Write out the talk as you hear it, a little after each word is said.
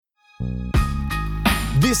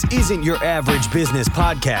This isn't your average business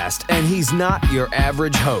podcast, and he's not your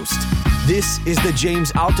average host. This is the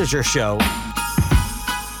James Altucher Show.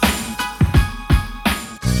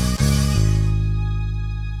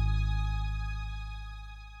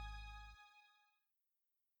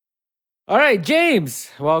 All right,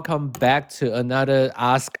 James, welcome back to another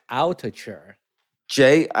Ask Altucher.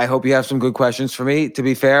 Jay, I hope you have some good questions for me. To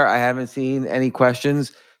be fair, I haven't seen any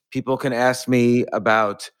questions. People can ask me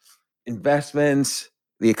about investments,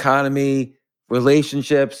 the economy,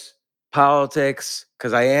 relationships, politics,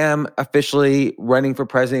 because I am officially running for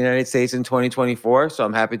president of the United States in 2024. So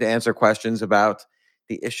I'm happy to answer questions about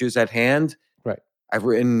the issues at hand. Right. I've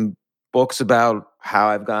written books about how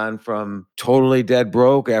I've gone from totally dead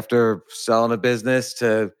broke after selling a business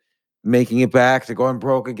to making it back, to going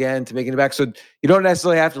broke again, to making it back. So you don't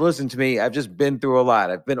necessarily have to listen to me. I've just been through a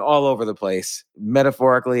lot. I've been all over the place,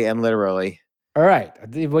 metaphorically and literally. All right.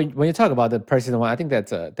 When you talk about the president one, I think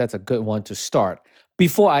that's a good one to start.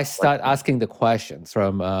 Before I start asking the questions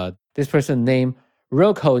from this person named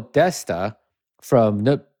Rocco Desta from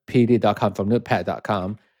nerdpd.com, from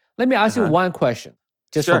nerdpad.com, let me ask you one question,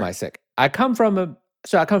 just for my sake. I come from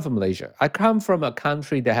Malaysia. I come from a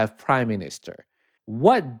country that have prime minister.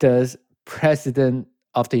 What does president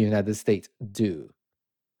of the United States do?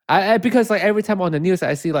 Because like every time on the news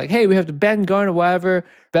I see like, hey, we have to ban gun or whatever,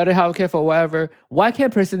 better healthcare for whatever. Why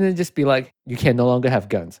can't president just be like, you can no longer have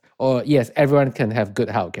guns? Or yes, everyone can have good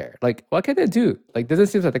healthcare. Like, what can they do? Like, doesn't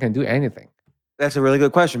seem like they can do anything. That's a really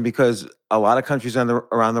good question, because a lot of countries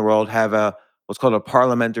around the world have what's called a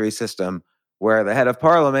parliamentary system, where the head of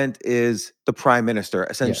parliament is the prime minister,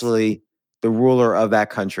 essentially the ruler of that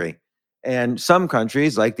country. And some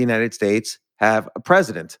countries, like the United States, have a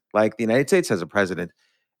president, like the United States has a president.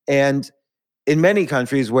 And in many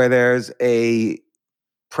countries where there's a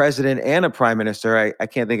president and a prime minister, I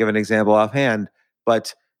can't think of an example offhand,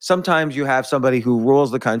 but sometimes you have somebody who rules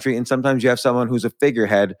the country, and sometimes you have someone who's a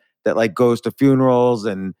figurehead that like goes to funerals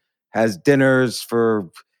and has dinners for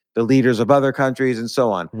the leaders of other countries and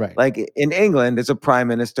so on. Right. Like in England, there's a prime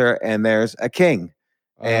minister and there's a king.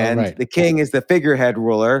 And the king is the figurehead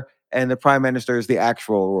ruler and the prime minister is the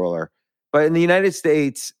actual ruler. But in the United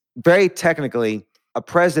States, very technically, a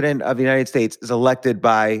president of the United States is elected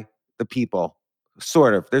by the people,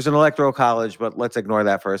 sort of. There's an electoral college, but let's ignore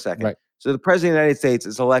that for a second. Right. So the president of the United States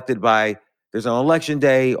is elected by, there's an election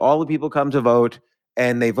day, all the people come to vote,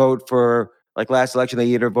 and they vote for, like last election, they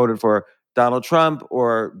either voted for Donald Trump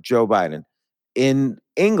or Joe Biden. In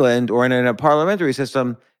England, or in a parliamentary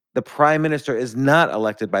system, the prime minister is not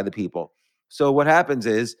elected by the people. So what happens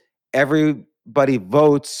is everybody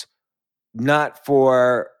votes not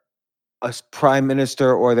for a prime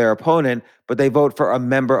minister or their opponent, but they vote for a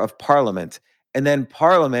member of parliament. And then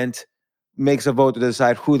parliament makes a vote to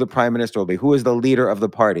decide who the prime minister will be, who is the leader of the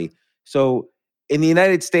party. So in the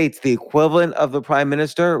United States, the equivalent of the prime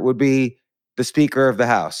minister would be the Speaker of the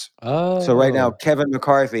House. So right now, Kevin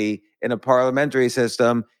McCarthy, in a parliamentary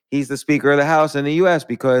system, he's the Speaker of the House in the US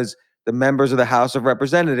because the members of the House of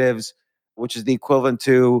Representatives, which is the equivalent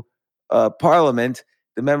to Parliament,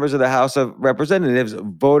 the members of the House of Representatives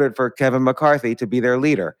voted for Kevin McCarthy to be their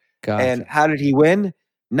leader. Gotcha. And how did he win?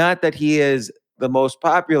 Not that he is the most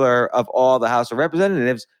popular of all the House of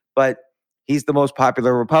Representatives, but he's the most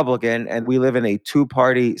popular Republican. And we live in a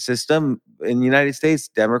two-party system in the United States,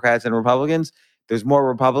 Democrats and Republicans. There's more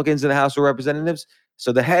Republicans in the House of Representatives.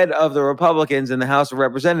 So the head of the Republicans in the House of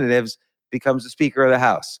Representatives becomes the Speaker of the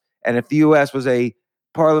House. And if the U.S. was a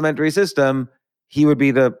parliamentary system, he would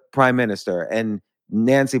be the prime minister. And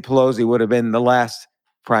Nancy Pelosi would have been the last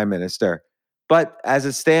prime minister. But as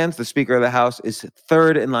it stands, the Speaker of the House is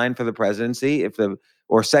third in line for the presidency,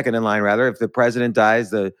 or second in line rather. If the president dies,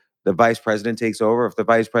 the vice president takes over. If the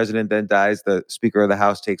vice president then dies, the Speaker of the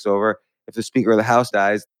House takes over. If the Speaker of the House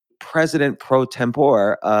dies, President pro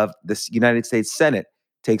tempore of the United States Senate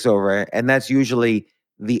takes over. And that's usually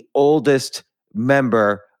the oldest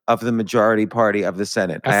member of the majority party of the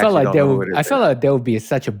Senate. I felt like that would be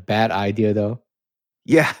such a bad idea, though.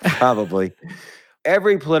 Yeah, probably.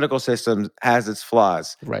 Every political system has its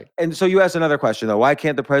flaws. Right. And so you asked another question, though. Why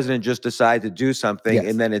can't the president just decide to do something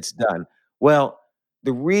and then it's done? Well,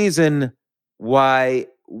 the reason why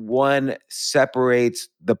one separates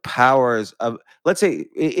the powers of, let's say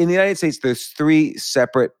in the United States, there's three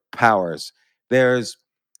separate powers. There's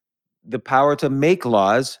the power to make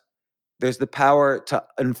laws, there's the power to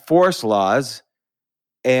enforce laws,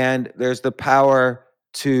 and there's the power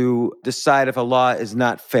to decide if a law is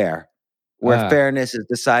not fair, where fairness is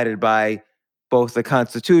decided by both the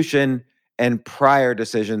Constitution and prior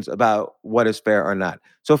decisions about what is fair or not.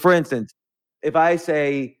 So for instance, if I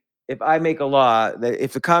say if I make a law that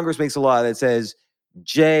if the Congress makes a law that says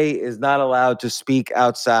Jay is not allowed to speak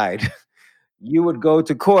outside, you would go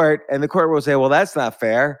to court and the court will say, well, that's not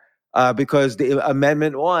fair because the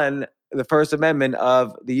First Amendment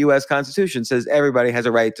of the U.S. Constitution says everybody has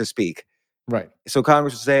a right to speak. Right. So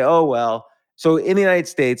Congress would say, oh, well, so in the United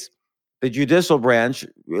States, the judicial branch,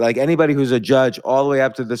 like anybody who's a judge all the way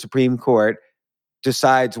up to the Supreme Court,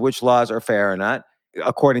 decides which laws are fair or not,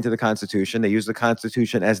 according to the Constitution. They use the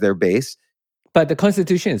Constitution as their base. But the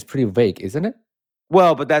Constitution is pretty vague, isn't it?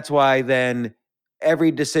 Well, but that's why then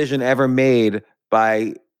every decision ever made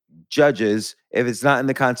by judges, if it's not in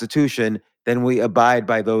the Constitution, then we abide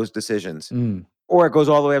by those decisions. Mm. Or it goes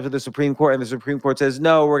all the way up to the Supreme Court, and the Supreme Court says,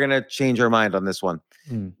 no, we're going to change our mind on this one,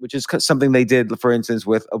 which is something they did, for instance,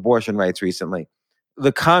 with abortion rights recently.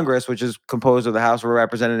 The Congress, which is composed of the House of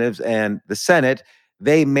Representatives and the Senate,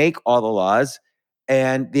 they make all the laws,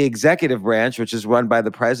 and the executive branch, which is run by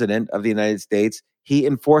the President of the United States, he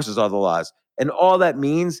enforces all the laws. And all that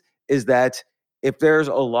means is that if there's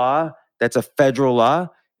a law that's a federal law,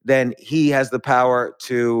 then he has the power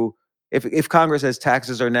to, if Congress says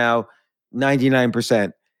taxes are now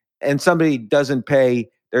 99% and somebody doesn't pay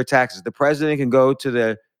their taxes, the president can go to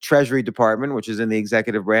the Treasury Department, which is in the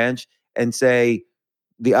executive branch, and say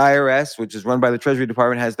the IRS, which is run by the Treasury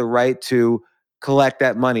Department, has the right to collect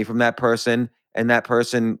that money from that person, and that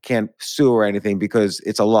person can't sue or anything because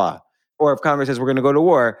it's a law. Or if Congress says we're going to go to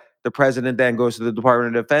war, the president then goes to the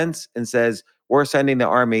Department of Defense and says, we're sending the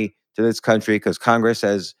army to this country because Congress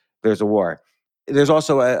says there's a war. There's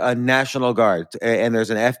also a National Guard, and there's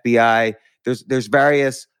an FBI. There's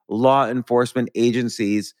various law enforcement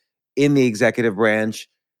agencies in the executive branch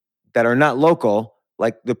that are not local.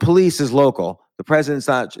 Like the police is local. The president's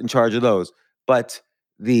not in charge of those. But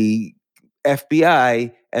the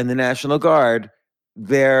FBI and the National Guard,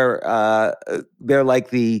 they're like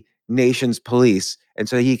the nation's police. And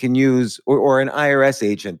so he can use, or an IRS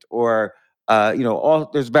agent, or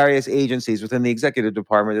there's various agencies within the executive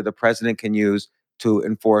department that the president can use to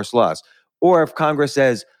enforce laws. Or if Congress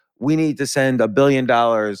says we need to send $1 billion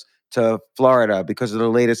to Florida because of the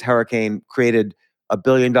latest hurricane created $1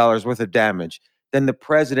 billion worth of damage, then the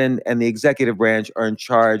president and the executive branch are in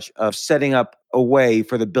charge of setting up a way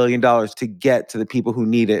for the $1 billion to get to the people who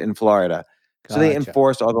need it in Florida. Gotcha. So they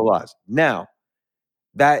enforce all the laws. Now,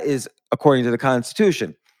 that is according to the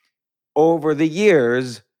Constitution. Over the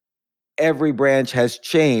years, every branch has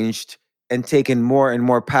changed and taken more and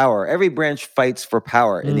more power. Every branch fights for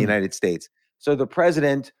power in the United States. So the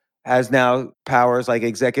president has now powers like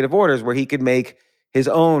executive orders where he can make his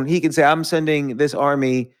own. He can say, I'm sending this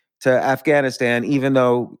army to Afghanistan, even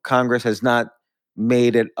though Congress has not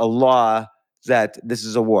made it a law that this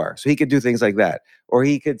is a war. So he could do things like that. Or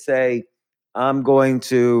he could say, I'm going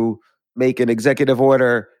to make an executive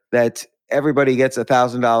order that everybody gets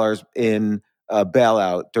 $1,000 in a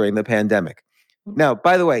bailout during the pandemic. Now,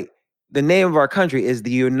 by the way, the name of our country is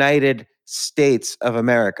the United States of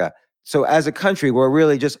America. So as a country, we're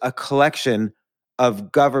really just a collection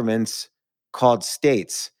of governments called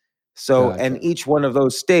states. So, gotcha. And each one of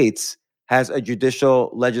those states has a judicial,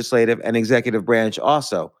 legislative, and executive branch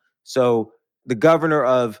also. So the governor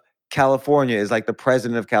of California is like the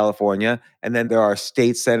president of California. And then there are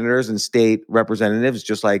state senators and state representatives,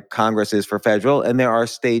 just like Congress is for federal. And there are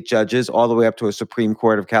state judges all the way up to a Supreme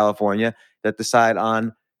Court of California that decide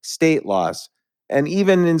on state laws. And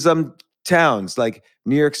even in some towns, like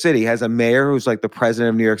New York City has a mayor who's like the president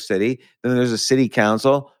of New York City. Then there's a city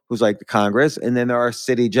council who's like the Congress. And then there are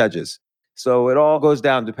city judges. So it all goes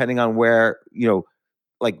down depending on where,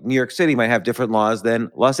 like New York City might have different laws than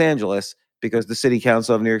Los Angeles, because the city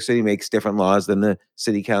council of New York City makes different laws than the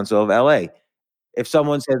city council of LA. If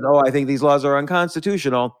someone says, I think these laws are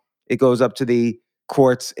unconstitutional, it goes up to the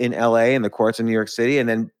courts in LA and the courts in New York City, and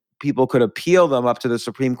then people could appeal them up to the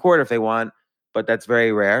Supreme Court if they want, but that's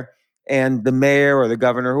very rare. And the mayor or the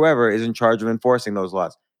governor, whoever, is in charge of enforcing those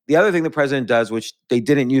laws. The other thing the president does, which they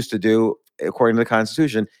didn't used to do according to the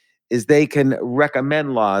Constitution, is they can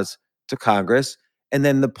recommend laws to Congress, and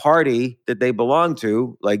then the party that they belong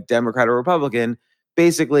to, like Democrat or Republican,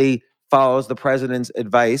 basically follows the president's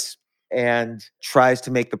advice and tries to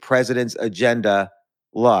make the president's agenda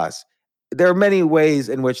laws. There are many ways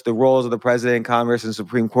in which the roles of the president, Congress, and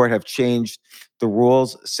Supreme Court have changed the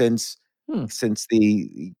rules since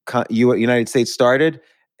the United States started.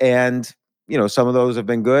 And, some of those have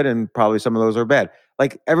been good and probably some of those are bad.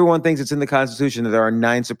 Like everyone thinks it's in the Constitution that there are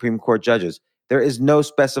 9 Supreme Court judges. There is no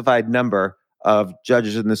specified number of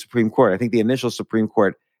judges in the Supreme Court. I think the initial Supreme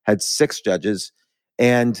Court had 6 judges.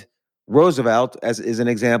 And Roosevelt is an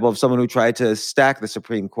example of someone who tried to stack the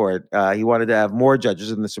Supreme Court. He wanted to have more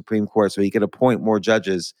judges in the Supreme Court so he could appoint more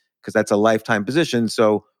judges because that's a lifetime position.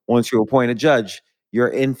 So once you appoint a judge, your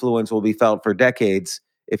influence will be felt for decades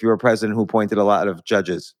if you're a president who appointed a lot of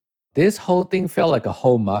judges. This whole thing felt like a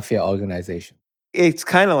whole mafia organization. It's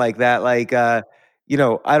kind of like that. Like, I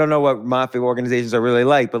don't know what mafia organizations are really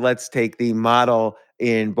like, but let's take the model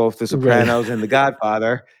in both The Sopranos and The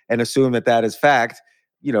Godfather and assume that that is fact.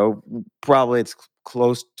 Probably it's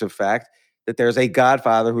close to fact that there's a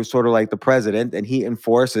Godfather who's sort of like the president and he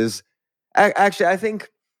enforces. Actually,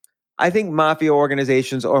 I think mafia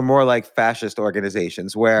organizations are more like fascist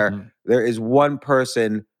organizations where there is one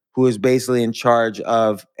person who is basically in charge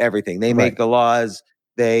of everything. They make the laws,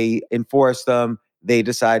 they enforce them, they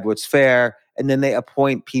decide what's fair, and then they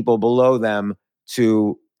appoint people below them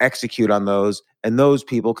to execute on those. And those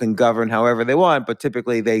people can govern however they want, but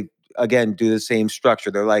typically they, again, do the same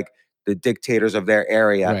structure. They're like the dictators of their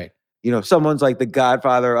area. Right. Someone's like the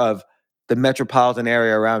godfather of the metropolitan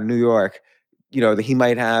area around New York. He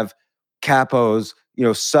might have capos,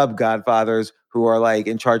 sub-godfathers who are like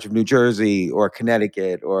in charge of New Jersey or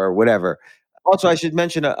Connecticut or whatever. Also, I should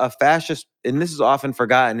mention a fascist, and this is often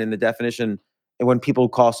forgotten in the definition when people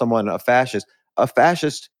call someone a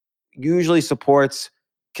fascist usually supports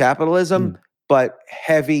capitalism, but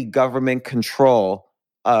heavy government control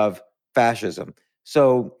of fascism.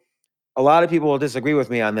 So a lot of people will disagree with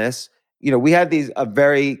me on this. We had a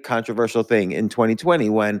very controversial thing in 2020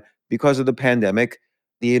 when, because of the pandemic,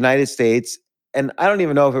 the United States, and I don't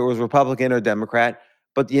even know if it was Republican or Democrat,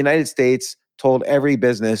 but the United States told every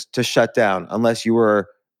business to shut down unless you were,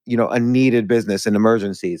 a needed business in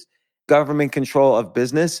emergencies. Government control of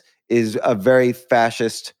business is a very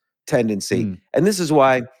fascist tendency. And this is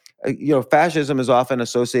why, fascism is often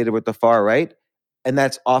associated with the far right. And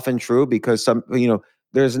that's often true because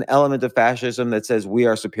there's an element of fascism that says we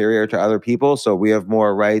are superior to other people, so we have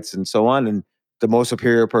more rights and so on. And the most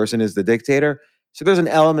superior person is the dictator. So there's an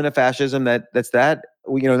element of fascism that's kind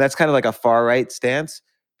of like a far right stance.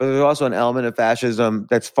 But there's also an element of fascism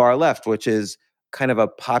that's far left, which is kind of a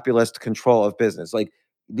populist control of business. Like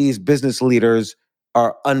these business leaders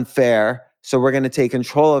are unfair, so we're going to take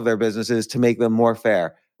control of their businesses to make them more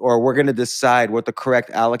fair. Or we're going to decide what the correct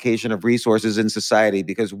allocation of resources in society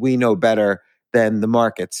because we know better than the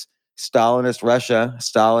markets. Stalinist Russia,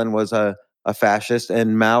 Stalin was a fascist,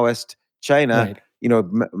 and Maoist China,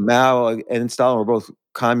 Mao and Stalin were both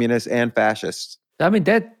communists and fascists. I mean,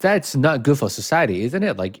 that's not good for society, isn't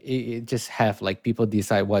it? Like it just have like people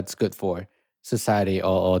decide what's good for society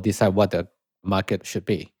or decide what the market should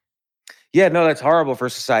be. Yeah, no, that's horrible for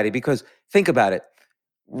society because think about it.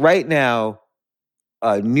 Right now,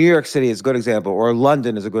 New York City is a good example, or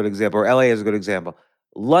London is a good example, or LA is a good example.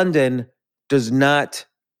 London does not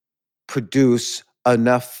produce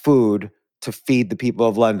enough food to feed the people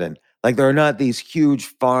of London. Like there are not these huge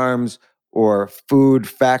farms or food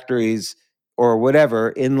factories or whatever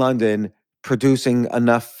in London producing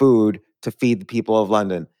enough food to feed the people of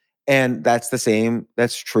London. And that's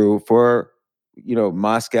true for,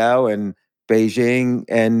 Moscow and Beijing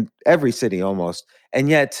and every city almost. And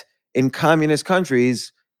yet in communist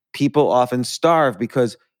countries, people often starve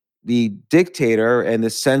because the dictator and the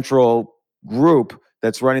central group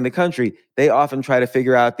that's running the country, they often try to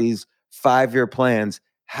figure out these 5-year plans,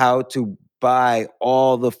 how to buy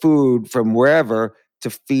all the food from wherever to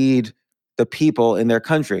feed the people in their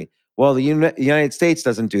country. Well, the United States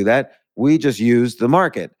doesn't do that. We just use the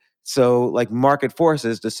market. So like market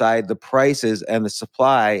forces decide the prices and the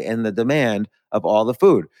supply and the demand of all the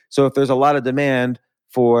food. So if there's a lot of demand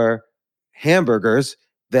for hamburgers,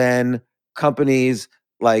 then companies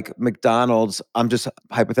like McDonald's, I'm just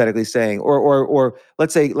hypothetically saying, or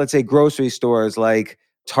let's say grocery stores like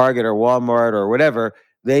Target or Walmart or whatever,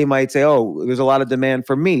 they might say, oh, there's a lot of demand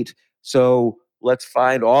for meat. So let's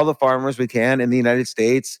find all the farmers we can in the United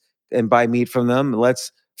States and buy meat from them.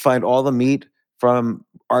 Let's find all the meat from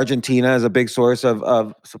Argentina as a big source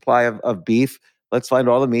of supply of beef. Let's find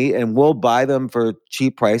all the meat and we'll buy them for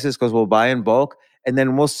cheap prices because we'll buy in bulk and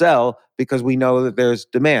then we'll sell because we know that there's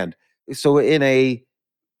demand. So in a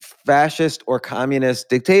fascist or communist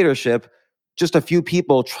dictatorship, just a few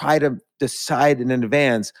people try to decide in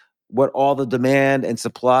advance what all the demand and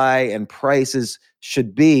supply and prices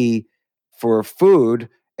should be for food.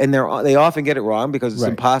 And they often get it wrong because it's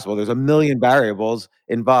impossible. There's a million variables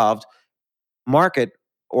involved.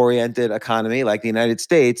 Market-oriented economy like the United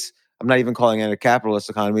States, I'm not even calling it a capitalist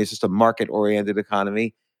economy, it's just a market-oriented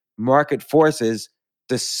economy. Market forces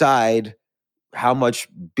decide how much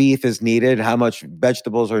beef is needed, how much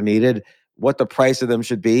vegetables are needed, what the price of them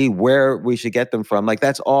should be, where we should get them from. Like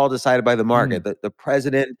that's all decided by the market. The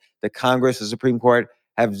president, the Congress, the Supreme Court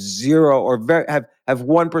have zero or have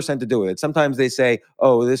 1% to do with it. Sometimes they say,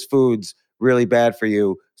 "Oh, this food's really bad for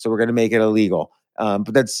you, so we're going to make it illegal."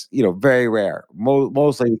 But that's very rare.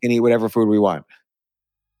 Mostly we can eat whatever food we want.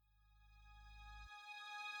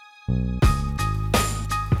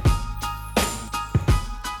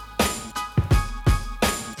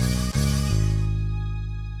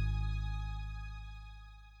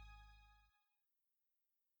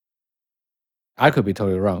 I could be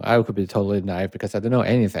totally wrong. I could be totally naive because I don't know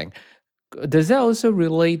anything. Does that also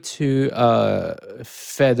relate to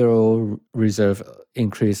Federal Reserve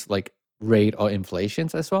increase like rate or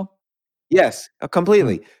inflations as well? Yes,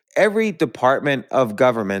 completely. Every department of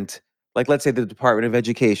government, like let's say the Department of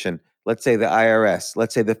Education, let's say the IRS,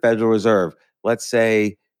 let's say the Federal Reserve, let's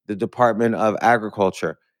say the Department of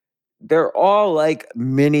Agriculture, they're all like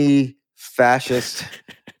mini fascist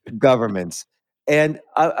governments. And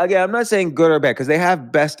again, I'm not saying good or bad because they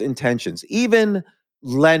have best intentions. Even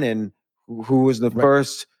Lenin, who was the Right.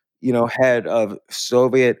 first, head of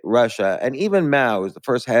Soviet Russia, and even Mao was the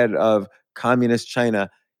first head of communist China.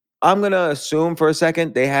 I'm going to assume for a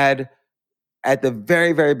second they had, at the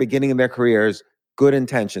very, very beginning of their careers, good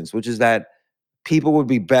intentions, which is that people would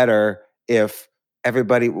be better if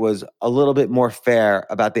everybody was a little bit more fair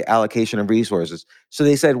about the allocation of resources. So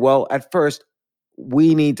they said, well, at first,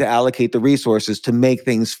 we need to allocate the resources to make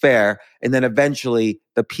things fair. And then eventually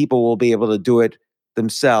the people will be able to do it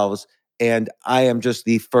themselves. And I am just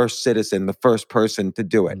the first citizen, the first person to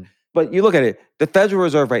do it. But you look at it, the Federal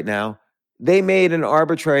Reserve right now, they made an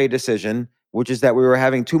arbitrary decision, which is that we were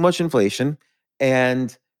having too much inflation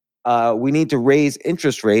and we need to raise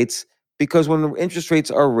interest rates because when the interest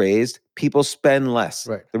rates are raised, people spend less.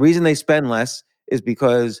 Right. The reason they spend less is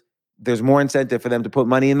because there's more incentive for them to put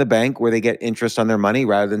money in the bank where they get interest on their money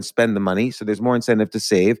rather than spend the money. So there's more incentive to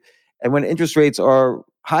save. And when interest rates are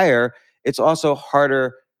higher, it's also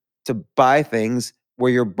harder to buy things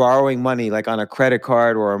where you're borrowing money, like on a credit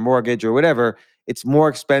card or a mortgage or whatever. It's more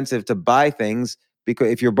expensive to buy things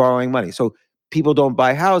because if you're borrowing money. So people don't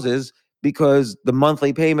buy houses because the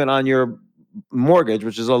monthly payment on your mortgage,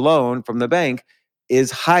 which is a loan from the bank, is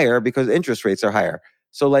higher because interest rates are higher.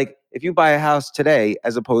 So like if you buy a house today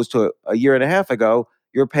as opposed to a year and a half ago,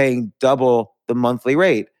 you're paying double the monthly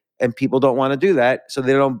rate and people don't want to do that. So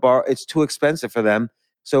they don't borrow. It's too expensive for them.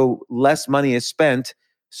 So less money is spent.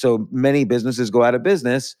 So many businesses go out of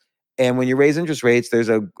business. And when you raise interest rates, there's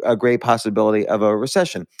a great possibility of a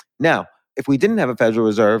recession. Now, if we didn't have a Federal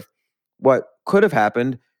Reserve, what could have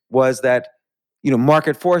happened was that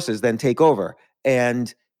market forces then take over.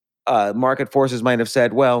 And market forces might have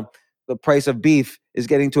said, well, the price of beef is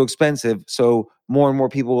getting too expensive, so more and more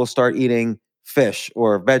people will start eating fish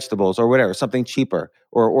or vegetables or whatever, something cheaper.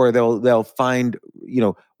 Or they'll find,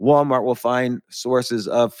 Walmart will find sources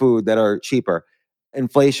of food that are cheaper.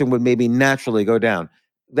 Inflation would maybe naturally go down.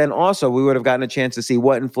 Then also we would have gotten a chance to see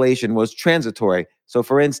what inflation was transitory. So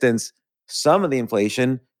for instance, some of the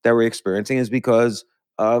inflation that we're experiencing is because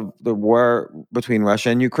of the war between Russia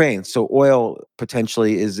and Ukraine. So oil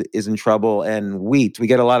potentially is in trouble, and wheat. We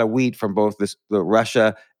get a lot of wheat from both the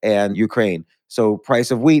Russia and Ukraine. So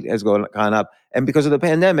price of wheat has gone up. And because of the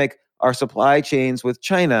pandemic, our supply chains with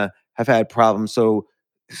China have had problems. So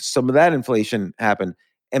some of that inflation happened.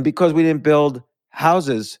 And because we didn't build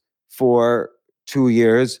houses for 2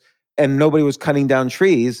 years and nobody was cutting down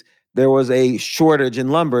trees, there was a shortage in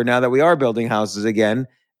lumber now that we are building houses again.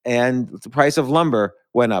 And the price of lumber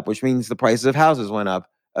went up, which means the prices of houses went up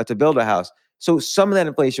to build a house. So some of that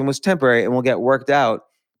inflation was temporary and will get worked out.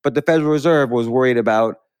 But the Federal Reserve was worried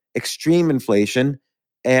about extreme inflation.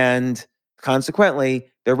 And consequently,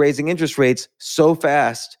 they're raising interest rates so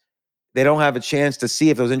fast, they don't have a chance to see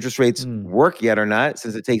if those interest rates work yet or not,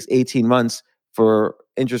 since it takes 18 months for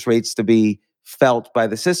interest rates to be felt by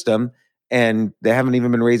the system. And they haven't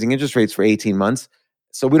even been raising interest rates for 18 months.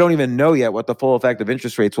 So we don't even know yet what the full effect of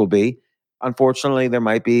interest rates will be. Unfortunately, there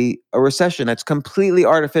might be a recession that's completely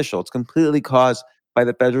artificial. It's completely caused by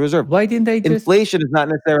the Federal Reserve. Why didn't they just... Inflation is not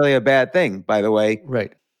necessarily a bad thing, by the way.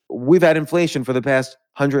 Right. We've had inflation for the past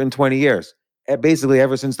 120 years, basically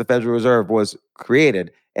ever since the Federal Reserve was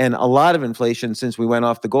created, and a lot of inflation since we went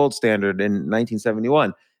off the gold standard in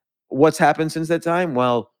 1971. What's happened since that time?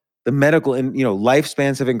 Well, the medical and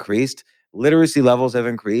lifespans have increased, literacy levels have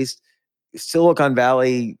increased. Silicon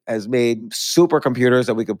Valley has made supercomputers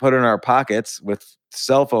that we could put in our pockets with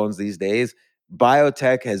cell phones these days.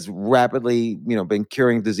 Biotech has rapidly, been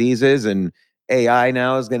curing diseases, and AI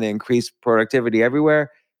now is going to increase productivity everywhere.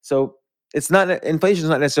 So inflation is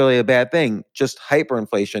not necessarily a bad thing. Just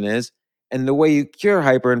hyperinflation is. And the way you cure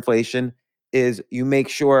hyperinflation is you make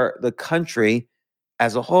sure the country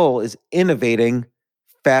as a whole is innovating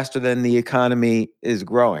faster than the economy is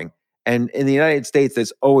growing. And in the United States,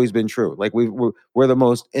 that's always been true. Like we're the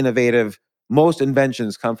most innovative. Most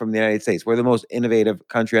inventions come from the United States. We're the most innovative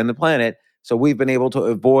country on the planet. So we've been able to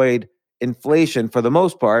avoid inflation for the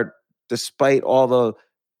most part, despite all the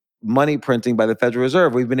money printing by the Federal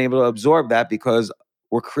Reserve. We've been able to absorb that because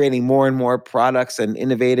we're creating more and more products and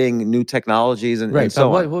innovating new technologies and Right. But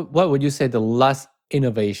so on. what would you say the last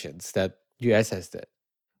innovations that US has did?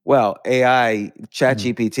 Well, AI, Mhm.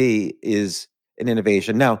 ChatGPT is an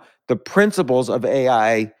innovation. Now, the principles of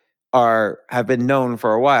AI have been known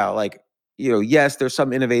for a while. Like, yes, there's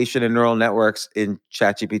some innovation in neural networks in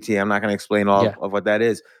ChatGPT. I'm not going to explain all Yeah. of what that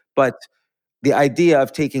is, but the idea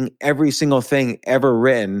of taking every single thing ever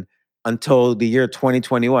written until the year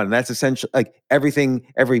 2021, that's essentially like everything,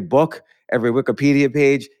 every book, every Wikipedia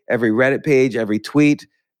page, every Reddit page, every tweet,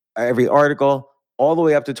 every article, all the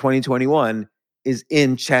way up to 2021 is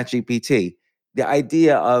in ChatGPT. The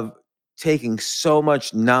idea of taking so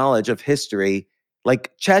much knowledge of history,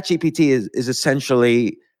 like ChatGPT is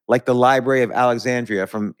essentially like the Library of Alexandria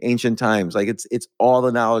from ancient times. Like it's all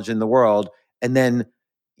the knowledge in the world. And then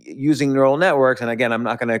using neural networks, and again, I'm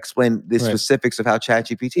not going to explain the Right. specifics of how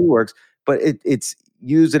ChatGPT works, but it's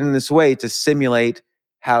used in this way to simulate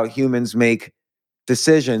how humans make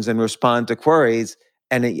decisions and respond to queries,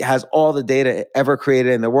 and it has all the data ever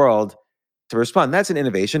created in the world to respond. That's an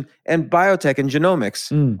innovation. And biotech and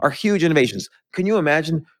genomics are huge innovations. Can you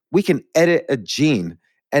imagine? We can edit a gene.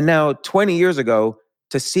 And now 20 years ago,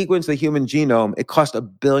 to sequence the human genome, it cost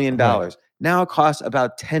 $1 billion. Right. Now it costs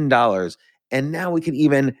about $10. And now we can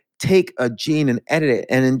even take a gene and edit it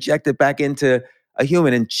and inject it back into a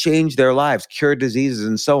human and change their lives, cure diseases,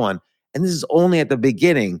 and so on. And this is only at the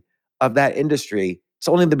beginning of that industry. It's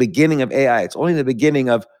only the beginning of AI. It's only the beginning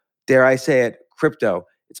of, dare I say it, crypto.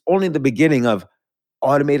 It's only the beginning of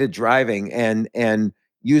automated driving and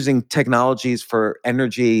using technologies for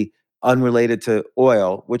energy unrelated to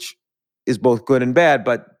oil, which is both good and bad,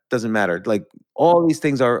 but doesn't matter. Like all these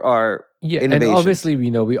things are Yeah, and innovations. obviously,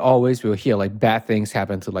 we always will hear like bad things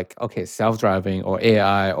happen to like, okay, self-driving or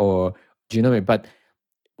AI or genomic. But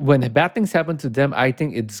when bad things happen to them, I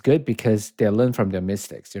think it's good because they learn from their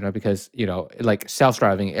mistakes, because, like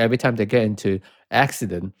self-driving, every time they get into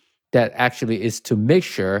accident, that actually is to make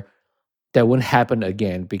sure that won't happen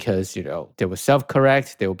again because, they will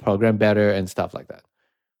self-correct, they will program better and stuff like that.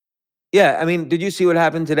 Yeah, I mean, did you see what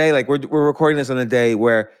happened today? Like we're recording this on a day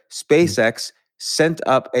where SpaceX sent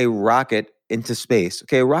up a rocket into space.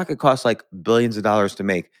 Okay, a rocket costs like billions of dollars to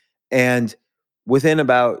make. And within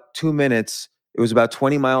about 2 minutes, it was about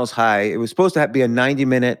 20 miles high. It was supposed to be a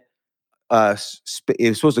 90-minute it was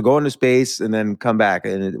supposed to go into space and then come back,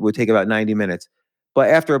 and it would take about 90 minutes. But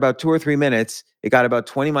after about 2 or 3 minutes, it got about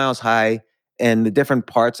 20 miles high, and the different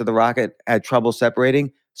parts of the rocket had trouble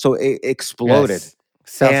separating, so it exploded. Yes.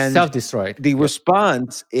 And Self-destroyed. the Yep.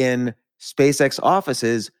 response in SpaceX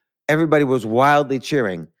offices, everybody was wildly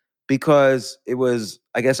cheering because it was,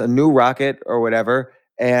 I guess, a new rocket or whatever,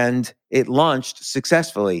 and it launched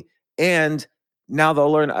successfully. And now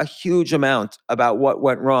they'll learn a huge amount about what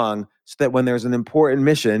went wrong so that when there's an important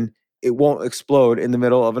mission, it won't explode in the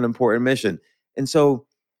middle of an important mission. And so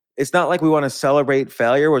it's not like we want to celebrate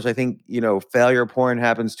failure, which I think, failure porn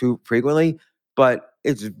happens too frequently, but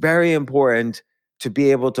it's very important to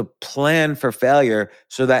be able to plan for failure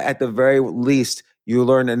so that at the very least you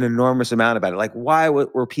learn an enormous amount about it. Like why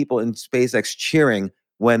were people in SpaceX cheering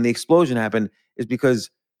when the explosion happened is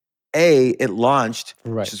because it launched,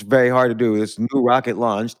 which Right. is very hard to do. This new rocket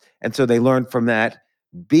launched, and so they learned from that.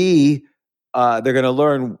 B, they're going to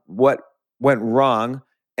learn what went wrong,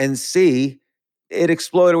 and C, it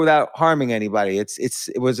exploded without harming anybody. It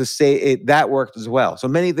was that worked as well. So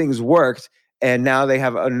many things worked, and now they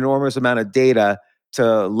have an enormous amount of data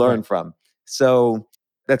to learn Right. from. So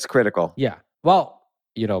that's critical. Yeah. Well,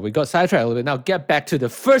 we got sidetracked a little bit. Now get back to the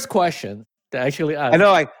first question that I actually asked. I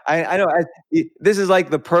know. I know. This is like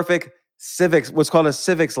the perfect civics. What's called a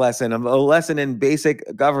civics lesson, a lesson in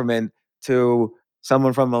basic government to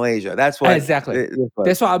someone from Malaysia. That's what Exactly. this was.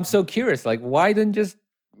 That's why I'm so curious. Like, why didn't just,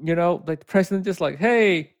 like the president just like,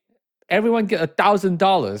 hey, everyone get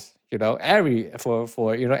 $1,000, for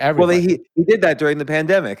Well, everybody. he did that during the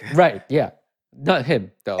pandemic, Right. Yeah. Not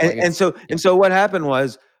him though. I and guess. so what happened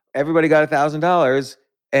was everybody got $1,000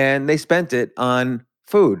 and they spent it on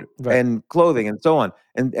food Right. and clothing and so on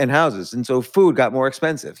and houses, and so food got more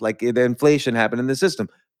expensive. Like the inflation happened in the system,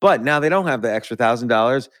 but now they don't have the extra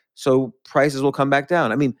 $1,000, so prices will come back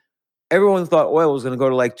down. I mean, everyone thought oil was going to go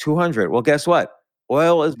to like 200. Well, guess what?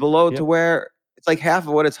 Oil is below Yep. to where it's like half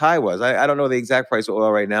of what its high was. I don't know the exact price of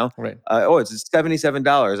oil right now. Right. It's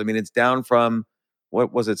 $77. I mean, it's down from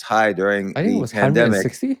what was its high during I think it the was pandemic.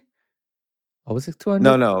 160. Or was it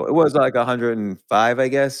 200? No, it was like 105, I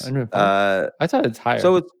guess. 105? I thought it's higher.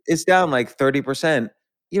 So it's down like 30%.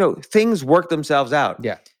 Things work themselves out.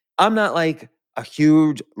 Yeah. I'm not like a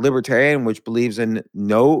huge libertarian, which believes in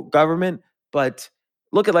no government, but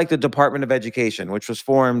look at like the Department of Education, which was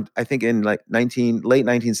formed, I think, in like late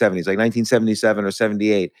 1970s, like 1977 or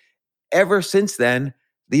 78. Ever since then,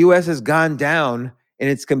 the U.S. has gone down in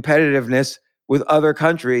its competitiveness with other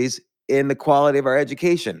countries in the quality of our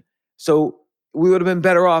education. So we would have been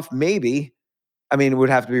better off, maybe. I mean, it would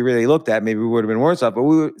have to be really looked at. Maybe we would have been worse off, but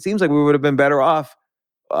it seems like we would have been better off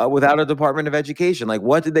without a Department of Education. Like,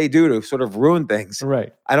 what did they do to sort of ruin things?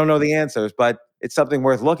 Right. I don't know the answers, but it's something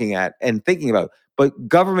worth looking at and thinking about. But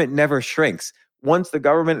government never shrinks. Once the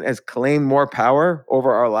government has claimed more power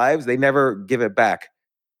over our lives, they never give it back.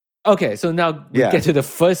 Okay, so now we get to the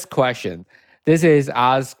first question. This is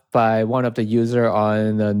asked by one of the user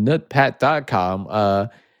on notepad.com,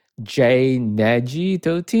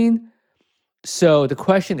 jneji13. So the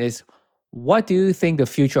question is, what do you think the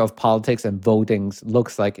future of politics and voting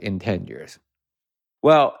looks like in 10 years?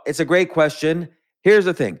 Well, it's a great question. Here's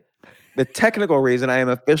the thing. The technical reason I am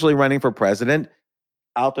officially running for president,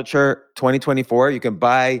 Altucher 2024, you can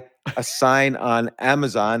buy a sign on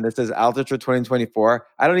Amazon that says Altucher 2024.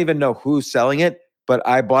 I don't even know who's selling it, but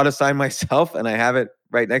I bought a sign myself and I have it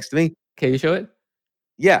right next to me. Can you show it?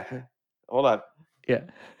 Yeah. Hold on. Yeah.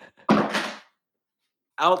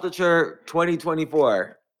 Altucher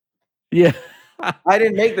 2024. Yeah. I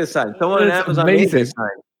didn't make this sign. Someone on Amazon made this sign.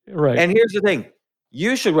 Right. And here's the thing.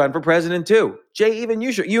 You should run for president too. Jay, even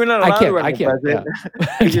you should. You're not allowed to run for president.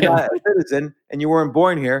 Yeah. You're not a citizen and you weren't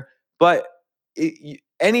born here. But it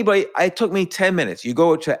took me 10 minutes. You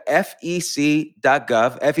go to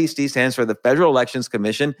fec.gov. FEC stands for the Federal Elections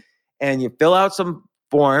Commission. And you fill out some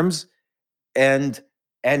forms. And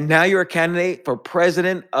now you're a candidate for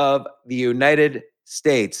president of the United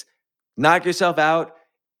States. Knock yourself out.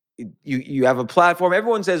 You have a platform.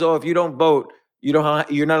 Everyone says, if you don't vote, you're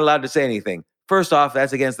not allowed to say anything. First off,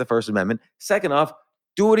 that's against the First Amendment. Second off,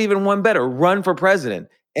 do it even one better. Run for president.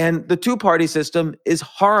 And the two-party system is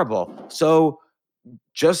horrible. So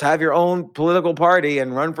just have your own political party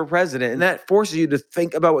and run for president. And that forces you to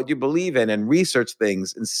think about what you believe in and research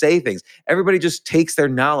things and say things. Everybody just takes their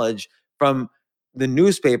knowledge from the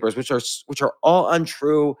newspapers, which are all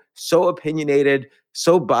untrue, so opinionated,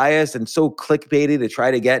 so biased, and so clickbaity to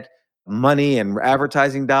try to get money and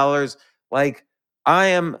advertising dollars. Like, I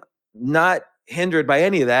am not hindered by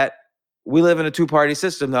any of that. We live in a two-party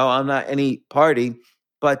system, though. I'm not any party,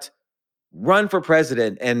 but run for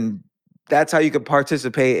president, and that's how you can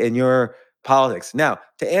participate in your politics. Now,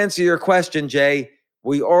 to answer your question, Jay,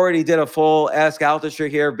 we already did a full Ask Altucher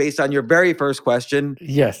here based on your very first question.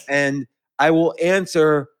 Yes. And I will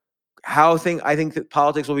answer I think that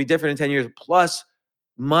politics will be different in 10 years, plus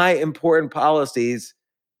my important policies,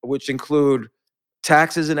 which include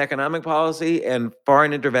taxes and economic policy and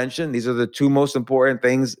foreign intervention. These are the two most important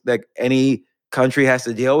things that any country has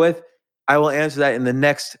to deal with. I will answer that in the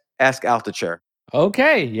next Ask Altucher.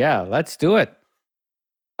 Okay, yeah, let's do it.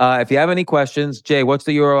 If you have any questions, Jay, what's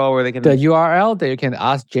the URL where they can... The URL that you can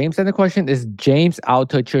ask James any question is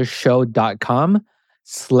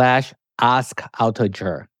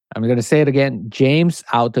jamesaltuchershow.com/askaltucher. I'm going to say it again,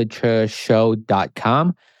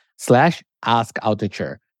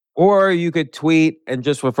 jamesaltuchershow.com/askaltucher. Or you could tweet and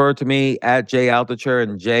just refer to me at Jay Altucher,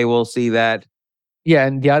 and Jay will see that. Yeah,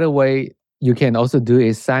 and the other way you can also do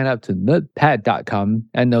is sign up to notepad.com,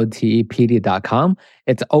 notepd.com.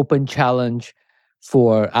 It's an open challenge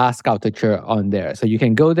for Ask Altucher on there. So you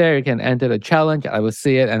can go there, you can enter the challenge, I will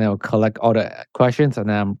see it, and I'll collect all the questions, and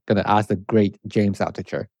then I'm going to ask the great James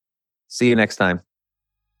Altucher. See you next time.